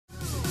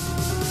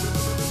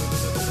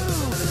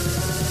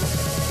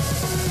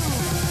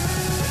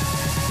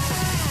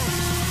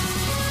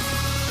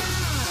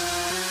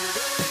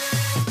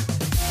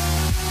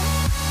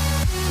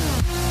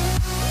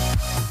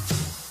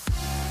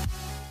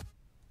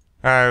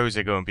How's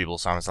it going, people?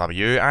 Sam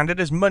here, and it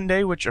is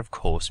Monday, which of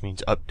course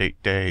means update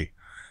day.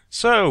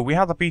 So, we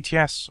had the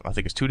BTS, I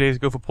think it's 2 days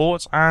ago for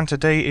ports, and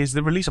today is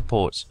the release of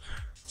ports.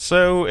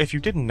 So, if you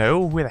didn't know,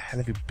 where the hell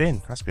have you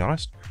been? Let's be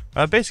honest.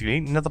 Basically,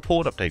 another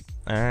port update,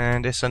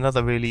 and it's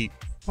another really,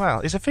 well,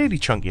 it's a fairly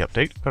chunky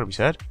update, gotta be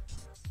said.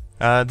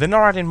 They're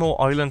not adding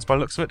more islands by the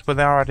looks of it, but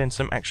they are adding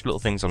some extra little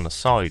things on the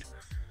side.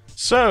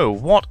 So,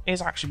 what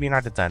is actually being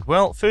added then?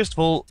 Well, first of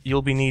all,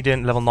 you'll be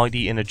needing level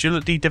 90 in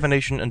Agility,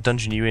 Divination and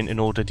Dungeoneering in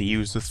order to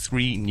use the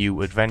 3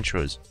 new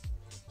adventurers.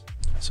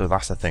 So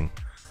that's the thing.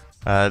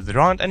 There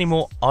aren't any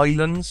more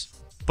islands,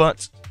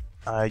 but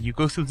you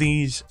go through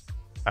these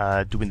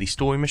doing the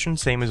story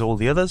missions, same as all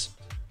the others,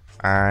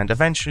 and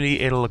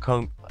eventually it'll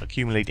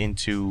accumulate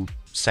into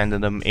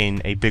sending them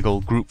in a big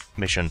old group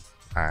mission,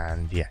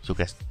 and yeah, you'll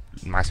get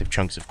massive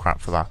chunks of crap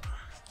for that.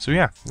 So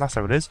yeah, that's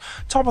how it is.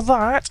 Top of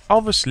that,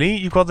 obviously,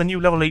 you've got the new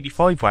level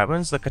 85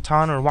 weapons, the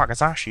Katana and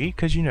Wakizashi,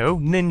 because, you know,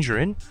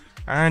 ninja-ing,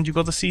 and you've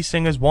got the Sea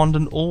Singer's Wand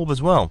and Orb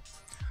as well.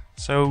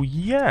 So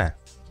yeah,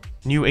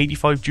 new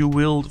 85 dual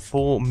wield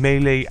for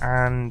melee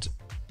and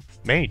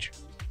mage.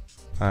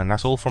 And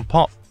that's all from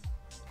PoP.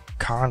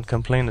 Can't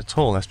complain at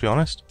all, let's be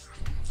honest.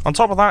 On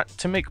top of that,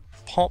 to make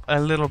PoP a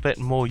little bit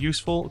more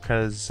useful,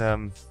 because,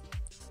 well,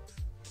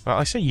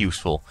 I say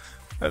useful,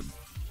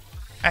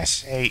 I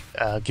say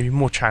give you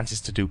more chances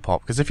to do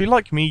PoP, because if you're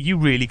like me, you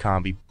really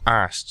can't be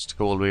asked to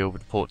go all the way over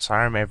to Port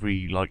Sarim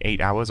every like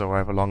 8 hours or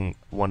however long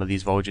one of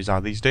these voyages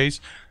are these days.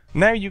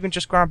 Now you can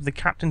just grab the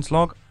captain's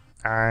log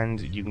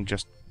and you can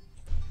just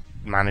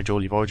manage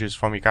all your voyages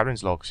from your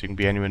captain's log, so you can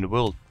be anywhere in the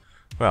world.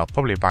 Well,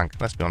 probably a bank,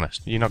 let's be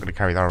honest. You're not going to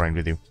carry that around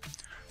with you.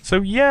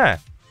 So yeah,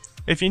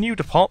 if you're new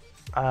to PoP,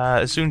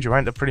 as soon as you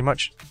enter, pretty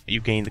much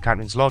you gain the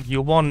captain's log.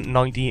 You'll want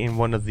 90 in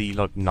one of the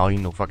like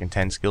 9 or fucking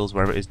 10 skills,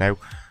 wherever it is now.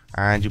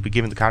 And you'll be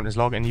given the captain's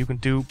log, and you can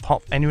do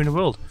PoP anywhere in the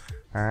world.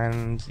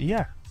 And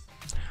yeah,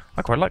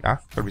 I quite like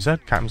that. Gotta be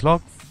said, captain's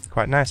log,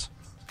 quite nice.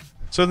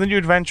 So the new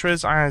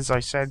adventurers, as I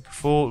said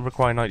before,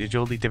 require 90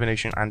 agility,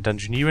 divination, and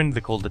dungeoneering.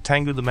 They're called the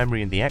Tengu, the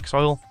Memory, and the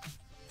Exile.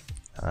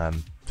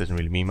 Doesn't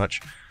really mean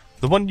much.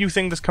 The one new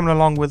thing that's coming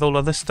along with all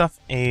of this stuff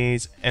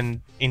is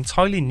an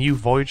entirely new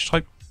voyage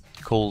type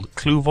called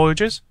Clue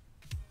Voyages.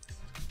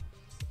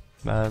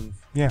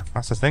 Yeah,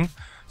 that's the thing.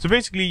 So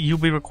basically, you'll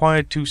be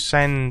required to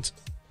send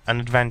an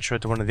adventurer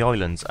to one of the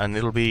islands, and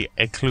it'll be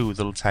a clue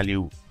that'll tell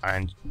you,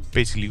 and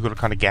basically you've got to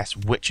kind of guess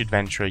which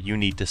adventurer you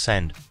need to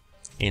send,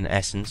 in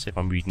essence, if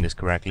I'm reading this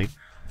correctly.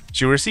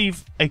 So you'll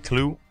receive a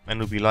clue,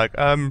 and it'll be like,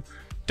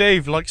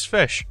 Dave likes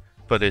fish,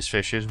 but his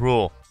fish is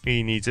raw.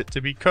 He needs it to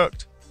be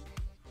cooked.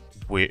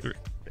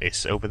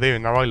 It's over there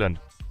in our island.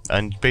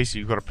 And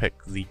basically you've got to pick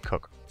the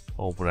cook,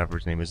 or whatever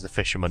his name is, the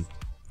fisherman,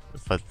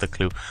 for the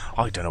clue.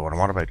 I don't know what I'm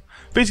on about.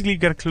 Basically, you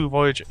get a clue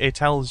voyage, it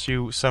tells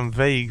you some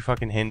vague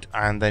fucking hint,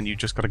 and then you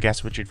just gotta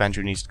guess which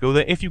adventure needs to go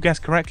there. If you guess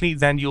correctly,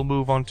 then you'll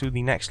move on to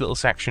the next little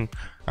section,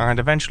 and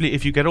eventually,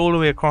 if you get all the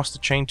way across the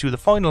chain to the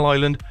final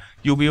island,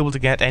 you'll be able to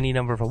get any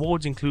number of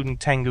rewards, including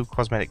Tengu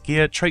cosmetic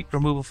gear, trait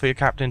removal for your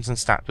captains, and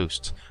stat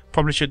boosts.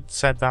 Probably should have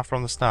said that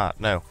from the start,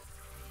 no.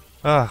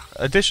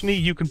 Additionally,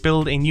 you can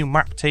build a new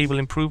map table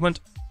improvement,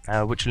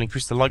 which will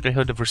increase the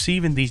likelihood of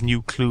receiving these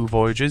new clue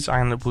voyages,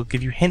 and it will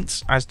give you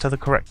hints as to the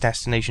correct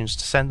destinations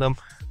to send them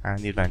and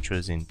the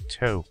adventurers in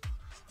tow.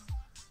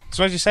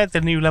 So as you said,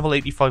 the new level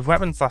 85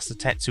 weapons, that's the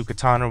Tetsu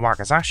Katana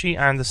Wakizashi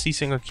and the Sea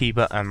Singer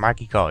Kiba and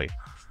Magikai.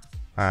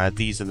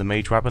 These are the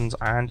mage weapons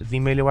and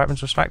the melee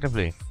weapons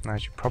respectively,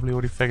 as you probably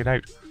already figured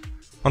out.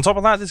 On top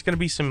of that, there's going to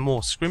be some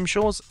more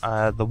scrimshaws.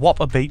 The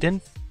Whopper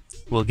baiting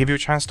will give you a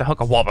chance to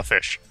hook a whopper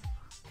fish.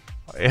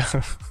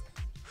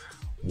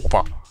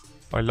 Whopper.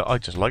 I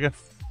just like it.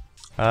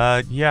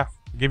 Yeah,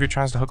 give you a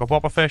chance to hook a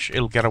whopper fish,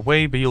 it'll get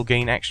away, but you'll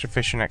gain extra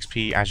fish and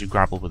XP as you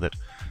grapple with it.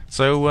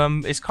 So,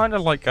 it's kind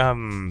of like,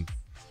 bonus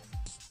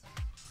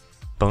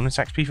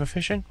XP for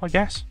fishing, I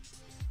guess.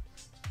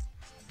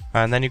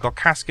 And then you've got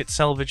Casket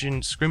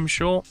Salvaging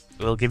Scrimshaw.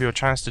 It'll give you a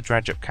chance to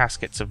dredge up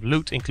caskets of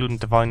loot, including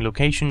divine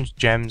locations,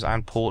 gems,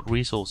 and port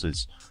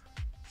resources.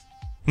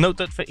 Note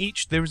that for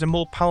each, there is a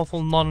more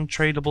powerful,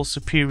 non-tradable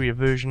superior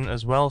version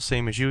as well,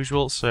 same as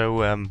usual,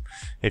 so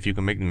if you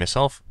can make them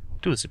yourself,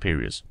 do the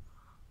superiors.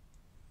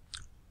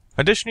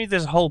 Additionally,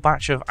 there's a whole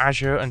batch of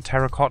Azure and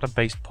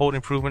Terracotta-based port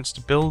improvements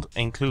to build,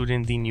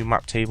 including the new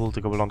map table to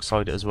go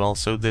alongside it as well,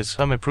 so there's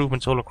some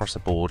improvements all across the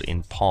board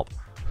in PoP.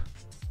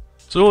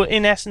 So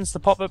in essence, the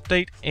PoP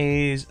update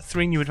is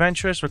 3 new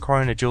adventurers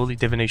requiring agility,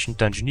 divination,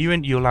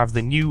 dungeoneering. You'll have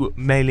the new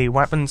melee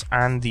weapons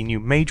and the new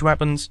mage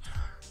weapons.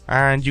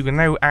 And you can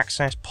now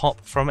access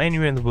PoP from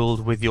anywhere in the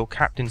world with your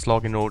captain's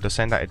log in order to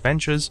send out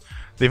adventures.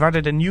 They've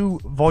added a new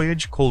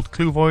voyage called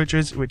Clue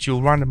Voyages, which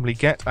you'll randomly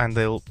get, and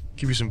they'll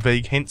give you some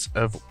vague hints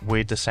of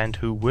where to send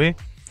who where.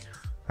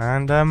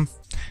 And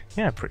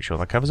yeah, pretty sure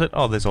that covers it.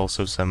 Oh, there's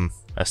also some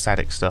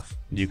aesthetic stuff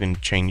you can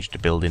change to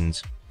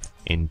buildings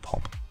in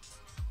PoP.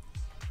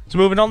 So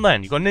moving on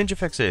then, you've got ninja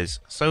fixes.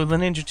 So the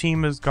ninja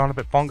team has gone a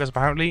bit bonkers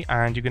apparently,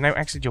 and you can now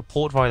exit your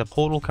port via the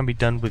portal. Can be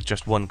done with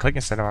just one click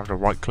instead of having to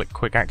right click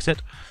quick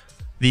exit.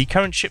 The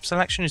current ship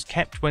selection is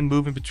kept when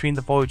moving between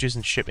the voyages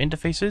and ship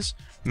interfaces.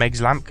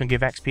 Meg's Lamp can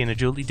give XP in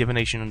Agility,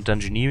 Divination and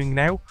Dungeoneering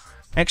now.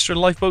 Extra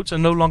lifeboats are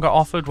no longer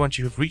offered once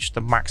you have reached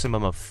the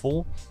maximum of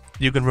 4.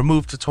 You can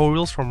remove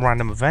tutorials from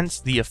random events.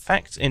 The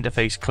effects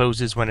interface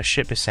closes when a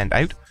ship is sent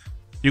out.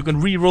 You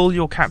can re-roll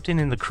your captain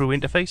in the crew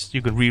interface.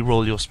 You can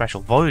re-roll your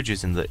special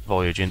voyages in the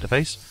voyage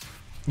interface.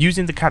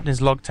 Using the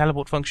captain's log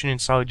teleport function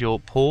inside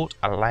your port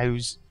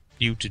allows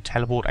you to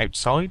teleport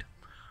outside.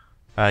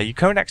 Your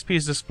current XP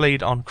is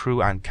displayed on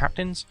crew and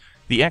captains.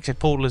 The exit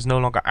portal is no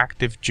longer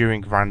active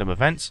during random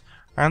events.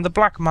 And the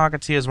Black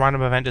Marketeer's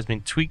random event has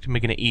been tweaked,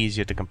 making it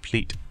easier to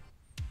complete.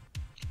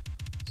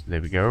 So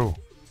there we go.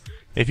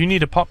 If you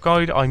need a PoP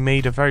guide, I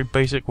made a very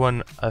basic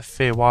one a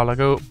fair while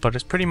ago, but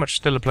it's pretty much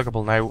still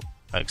applicable now,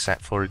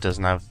 except for it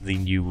doesn't have the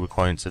new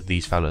requirements of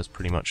these fellas,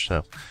 pretty much,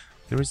 so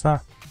there is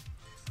that.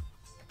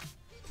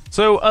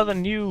 So, other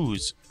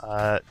news.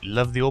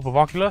 Love the Orb of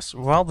Oculus?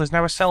 Well, there's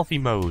now a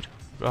selfie mode.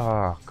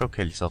 Ah, go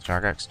kill yourself,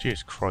 Jagex.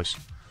 Jesus Christ.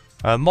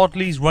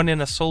 Modley's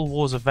running a Soul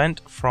Wars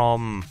event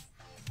from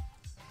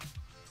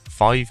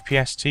 5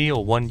 PST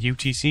or 1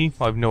 UTC.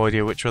 I have no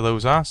idea which of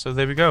those are, so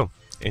there we go.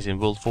 It's in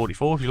World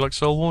 44 if you like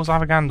Soul Wars,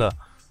 have a gander.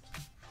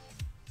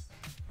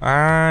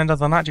 And other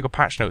than that, you've got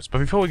patch notes. But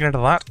before we get into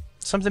that,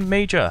 something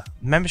major.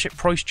 Membership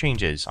price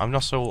changes. I'm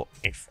not sure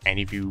if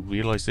any of you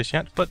realise this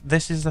yet, but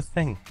this is the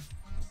thing.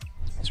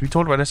 So we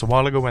talked about this a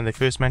while ago when they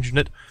first mentioned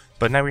it,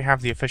 but now we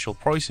have the official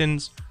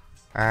pricings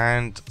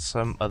and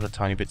some other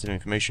tiny bits of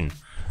information.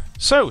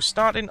 So,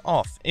 starting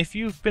off, if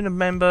you've been a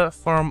member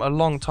from a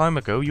long time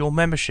ago, your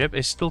membership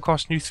is still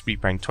costing you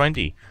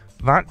 £3.20.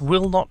 That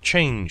will not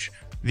change.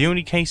 The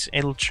only case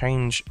it'll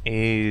change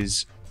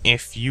is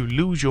if you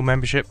lose your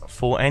membership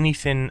for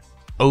anything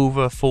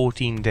over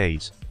 14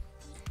 days.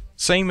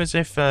 Same as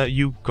if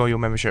you got your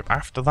membership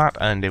after that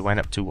and it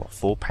went up to, what,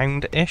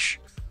 £4-ish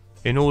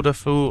in order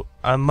for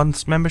a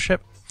month's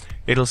membership.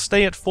 It'll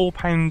stay at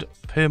 £4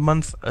 per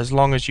month as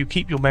long as you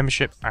keep your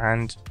membership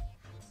and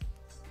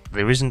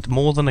there isn't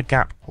more than a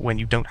gap when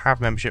you don't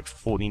have membership for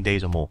 14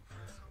 days or more.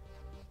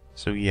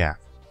 So yeah.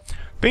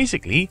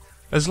 Basically,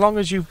 as long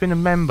as you've been a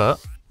member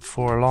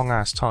for a long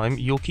ass time,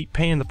 you'll keep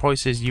paying the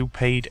prices you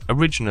paid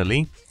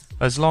originally,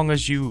 as long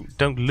as you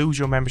don't lose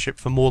your membership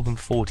for more than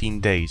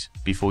 14 days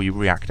before you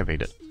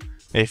reactivate it.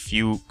 If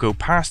you go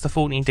past the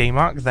 14-day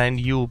mark, then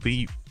you'll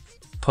be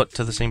put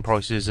to the same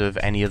prices of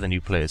any other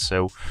new players.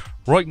 So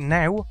right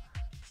now,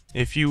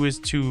 if you was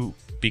to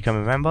become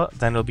a member,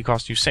 then it'll be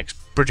cost you £6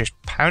 British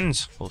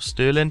or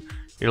sterling.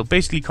 It'll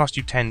basically cost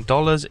you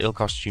 $10, it'll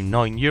cost you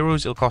 €9,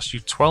 it'll cost you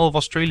 12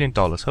 Australian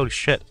dollars, holy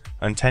shit,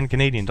 and 10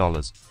 Canadian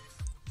dollars.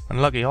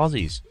 Unlucky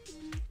Aussies.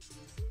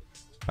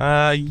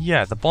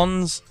 Yeah, the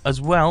bonds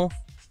as well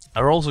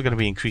are also going to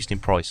be increased in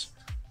price.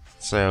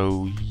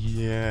 So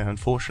yeah,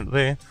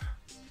 unfortunately.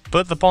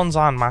 But the bonds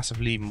aren't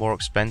massively more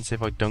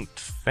expensive, I don't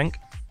think.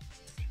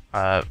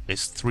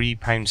 It's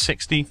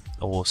 £3.60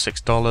 or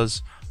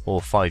 $6 or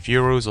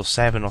 €5 or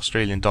 7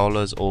 Australian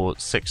dollars or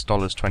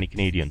 $6.20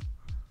 Canadian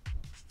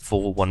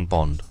for one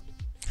bond.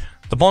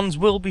 The bonds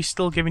will be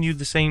still giving you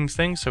the same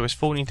thing, so it's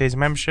 14 days of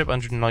membership,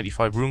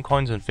 195 rune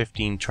coins and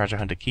 15 treasure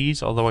hunter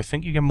keys, although I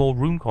think you get more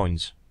rune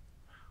coins.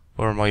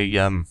 Or am I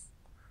going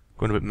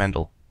a bit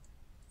mental?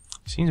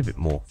 Seems a bit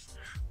more.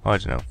 I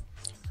don't know.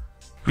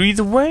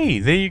 Either way,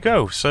 there you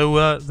go.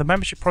 So the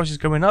membership price is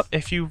going up.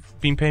 If you've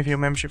been paying for your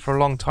membership for a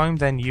long time,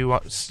 then you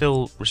are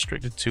still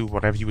restricted to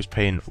whatever you was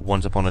paying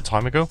once upon a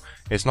time ago.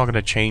 It's not going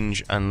to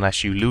change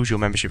unless you lose your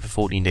membership for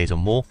 14 days or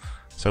more.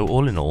 So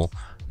all in all,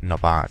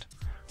 not bad.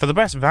 For the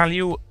best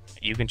value,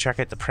 you can check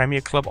out the Premier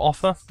Club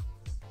offer.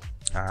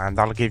 And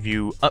that'll give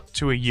you up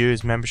to a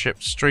year's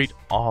membership straight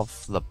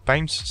off the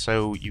bounce.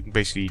 So you can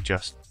basically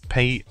just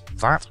pay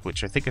that,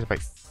 which I think is about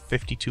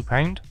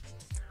 £52.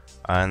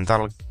 And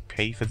that'll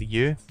pay for the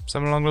year,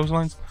 something along those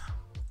lines.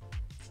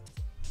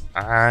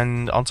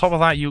 And on top of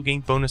that, you'll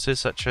gain bonuses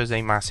such as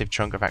a massive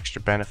chunk of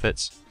extra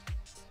benefits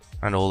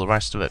and all the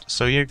rest of it.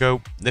 So here you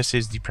go. This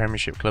is the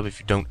Premiership Club if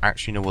you don't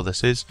actually know what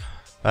this is.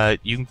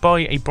 You can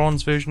buy a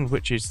bronze version,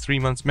 which is 3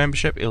 months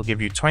membership. It'll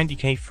give you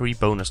 20k free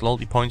bonus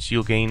loyalty points.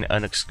 You'll gain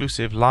an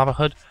exclusive lava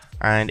hood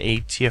and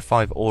a tier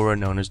 5 aura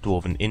known as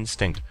Dwarven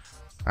Instinct.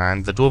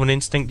 And the Dwarven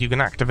Instinct you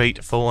can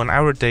activate for an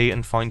hour a day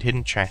and find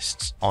hidden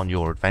chests on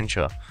your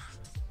adventure.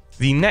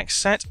 The next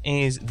set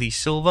is the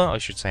silver. I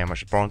should say how much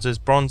the bronze is.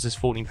 Bronze is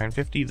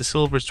 £14.50. The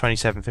silver is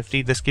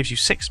 £27.50. This gives you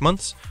 6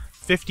 months,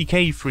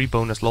 50k free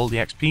bonus loyalty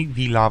XP,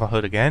 the lava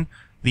hood again,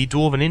 the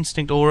Dwarven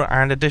Instinct aura,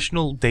 and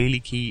additional daily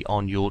key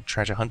on your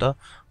treasure hunter,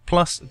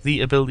 plus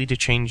the ability to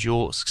change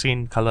your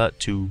skin colour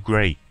to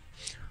grey,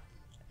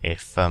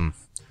 if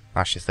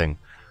that's your thing.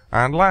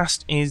 And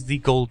last is the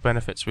gold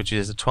benefits, which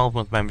is a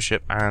 12-month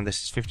membership, and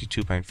this is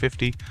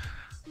 £52.50.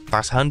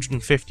 That's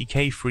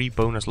 150k free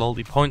bonus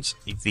loyalty points,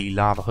 the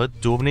lava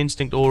hood, Dwarven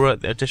Instinct aura,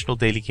 the additional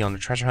daily key on the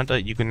treasure hunter.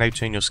 You can now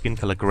turn your skin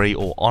colour grey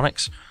or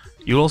onyx.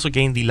 You'll also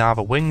gain the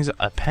lava wings,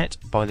 a pet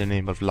by the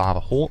name of Lava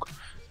Hawk.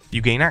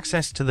 You gain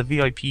access to the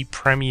VIP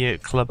Premier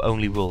Club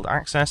only world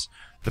access.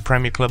 the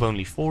Premier Club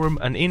only forum,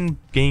 an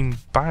in-game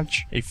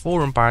badge, a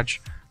forum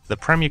badge, the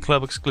Premier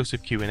Club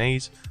exclusive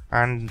Q&As,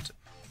 and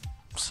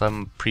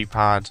some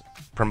pre-pad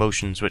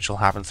promotions which will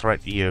happen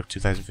throughout the year of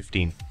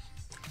 2015.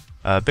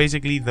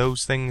 Basically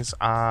those things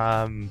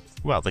are,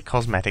 well, they're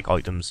cosmetic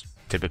items,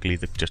 typically,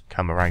 that just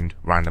come around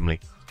randomly.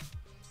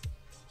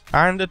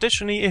 And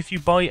additionally, if you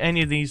buy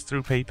any of these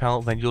through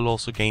PayPal, then you'll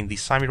also gain the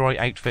Samurai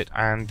outfit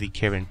and the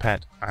Kirin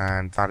pet.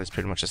 And that is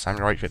pretty much the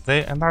Samurai outfit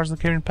there, and there's the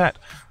Kirin pet.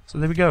 So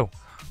there we go.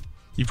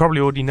 You probably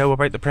already know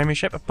about the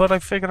Premiership, but I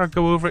figured I'd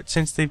go over it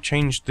since they've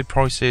changed the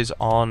prices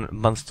on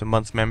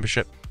month-to-month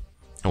membership.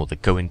 Or they're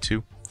going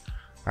to.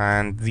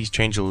 And these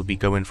changes will be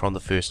going from the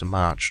 1st of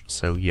March.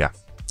 So yeah,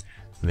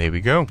 there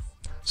we go.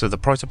 So the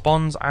price of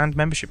bonds and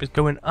membership is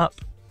going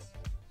up.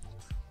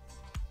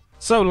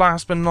 So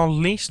last but not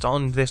least,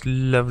 on this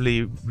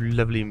lovely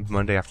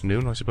Monday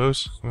afternoon, I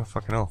suppose. Oh,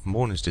 fucking hell,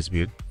 morning's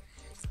disappeared.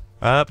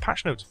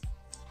 Patch notes.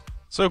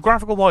 So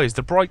graphical wise,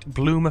 the bright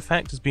bloom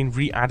effect has been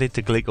re-added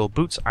to Glacial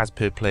boots as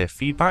per player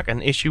feedback.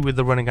 An issue with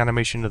the running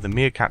animation of the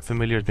Meerkat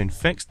familiar has been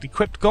fixed.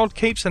 Equipped god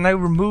capes are now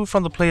removed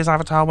from the player's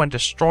avatar when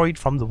destroyed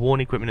from the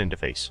worn equipment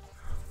interface.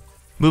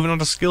 Moving on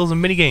to skills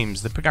and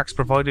minigames, the pickaxe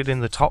provided in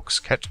the Tox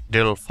Ket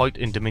Dill fight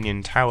in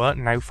Dominion Tower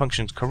now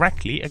functions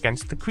correctly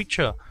against the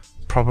creature.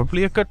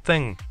 Probably a good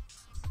thing.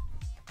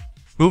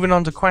 Moving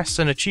on to quests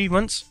and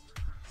achievements,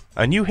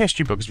 a new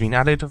history book has been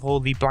added for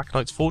the Black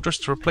Knight's Fortress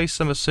to replace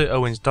some of Sir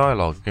Owen's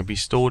dialogue. It can be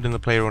stored in the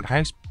player-owned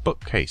house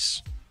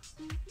bookcase.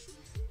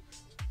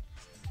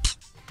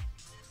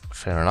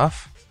 Fair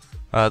enough.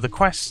 The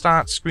quest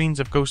start screens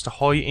of Ghost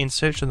Ahoy, In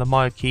Search of the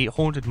Maya Key,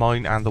 Haunted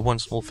Mine and The One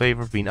Small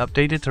Favour have been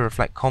updated to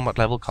reflect combat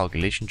level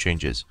calculation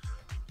changes.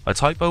 A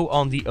typo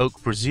on the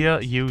Oak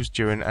Brazier used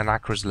during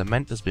Anakra's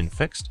Lament has been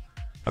fixed.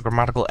 A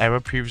grammatical error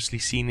previously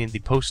seen in the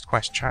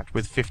post-quest chat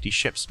with 50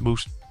 ships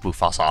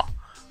Mufasa.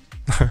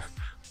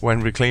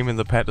 When reclaiming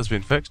the pet has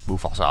been fixed.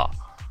 Mufasa.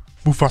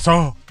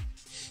 Mufasa!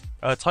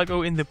 A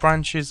typo in the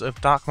branches of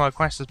Darkmire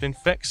quest has been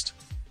fixed.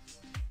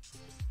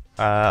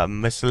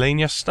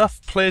 Miscellaneous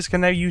stuff. Players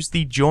can now use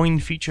the join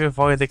feature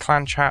via the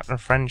clan chat and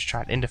friends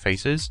chat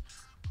interfaces.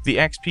 The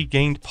XP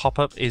gained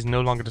pop-up is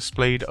no longer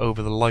displayed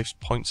over the life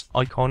points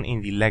icon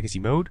in the legacy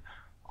mode.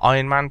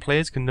 Iron Man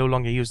players can no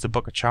longer use the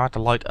Booker chart to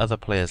light other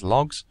players'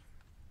 logs.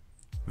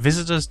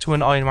 Visitors to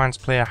an Iron Man's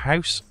player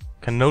house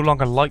can no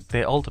longer light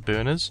their altar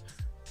burners.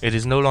 It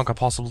is no longer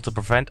possible to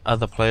prevent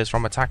other players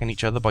from attacking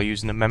each other by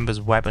using a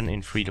member's weapon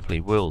in free-to-play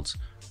worlds.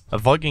 A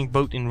Viking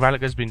boat in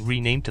Relic has been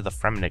renamed to the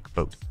Fremnik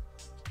boat.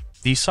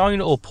 The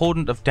sign or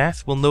Portent of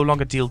Death will no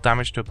longer deal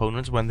damage to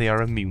opponents when they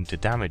are immune to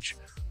damage.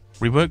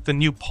 Rework the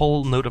new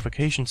poll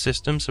notification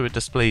system so it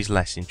displays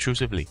less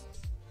intrusively.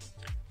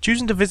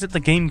 Choosing to visit the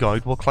game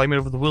guide while climbing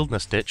over the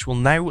wilderness ditch will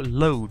now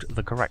load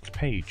the correct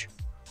page.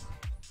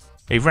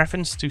 A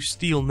reference to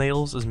steel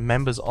nails as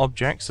members'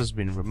 objects has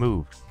been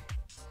removed.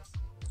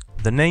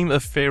 The name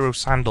of Pharaoh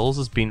Sandals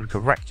has been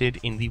corrected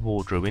in the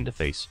wardrobe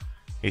interface.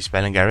 A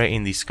spelling error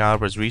in the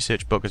Scarborough's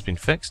research book has been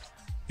fixed.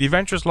 The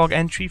adventurer's log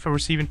entry for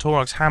receiving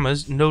Torag's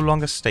hammers no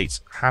longer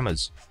states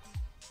hammers.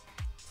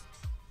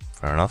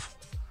 Fair enough.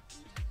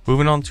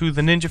 Moving on to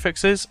the ninja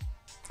fixes.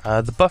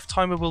 The buff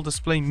timer will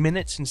display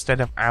minutes instead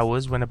of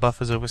hours when a buff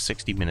has over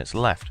 60 minutes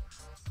left.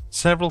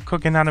 Several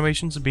cooking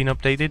animations have been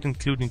updated,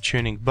 including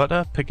churning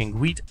butter, picking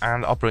wheat,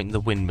 and operating the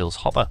windmill's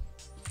hopper.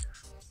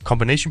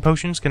 Combination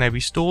potions can now be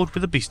stored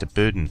with a beast of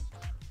burden.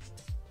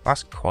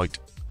 That's quite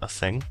a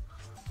thing.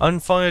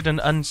 Unfired and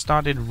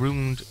unstarted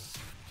ruined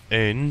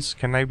urns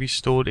can now be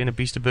stored in a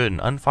beast of burden.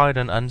 Unfired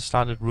and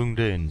unstarted ruined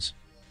urns.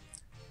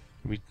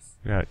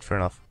 Yeah, fair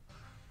enough.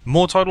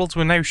 More titles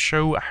will now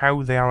show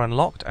how they are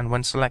unlocked and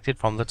when selected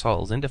from the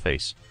titles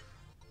interface.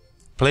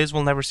 Players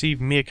will now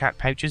receive meerkat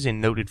pouches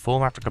in noted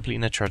form after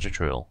completing a treasure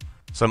trail.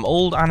 Some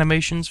old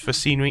animations for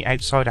scenery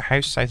outside a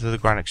house south of the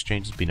Grand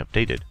Exchange has been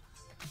updated.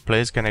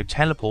 Players can now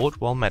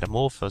teleport while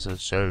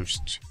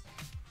metamorphosed.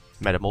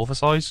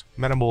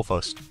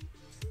 Metamorphosed.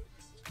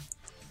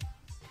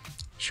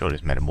 Sure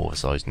it's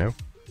metamorphosized, no?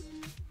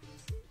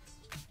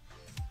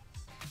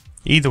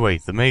 Either way,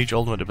 the mage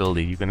ultimate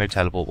ability, you can now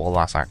teleport while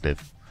that's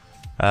active.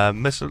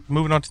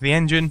 Moving on to the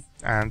engine,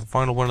 and the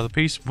final one of the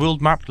piece.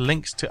 World map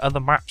links to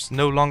other maps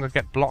no longer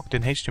get blocked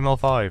in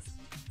HTML5.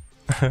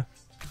 Oh,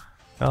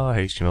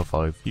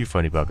 HTML5, you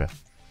funny bugger.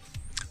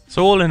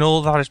 So all in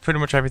all, that is pretty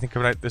much everything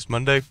coming out this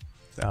Monday.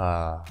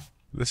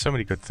 There's so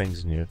many good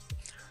things in here.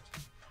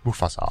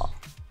 Mufasa.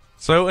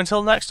 So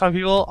until next time,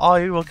 people,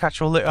 I will catch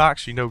you all later.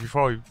 Actually, no,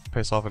 before I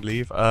piss off and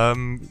leave,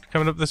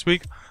 coming up this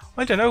week,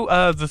 I don't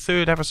know, the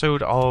third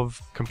episode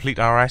of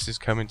TheCompleteRS is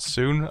coming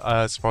soon.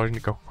 Surprisingly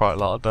got quite a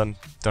lot done.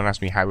 Don't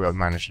ask me how I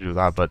managed to do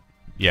that, but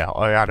yeah,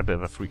 I had a bit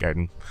of a freak out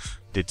and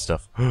did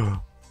stuff.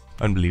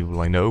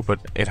 Unbelievable, I know, but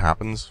it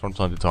happens from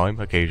time to time,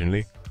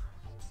 occasionally.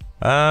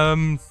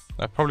 I've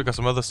probably got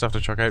some other stuff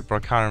to check out, but I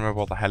can't remember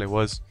what the hell it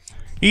was.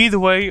 Either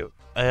way,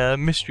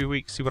 mystery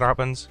week, see what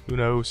happens. Who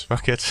knows?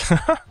 Fuck it.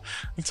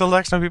 Until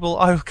next time, people,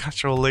 I will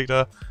catch you all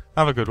later.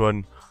 Have a good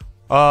one.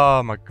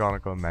 Oh my god, I'm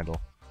going mental.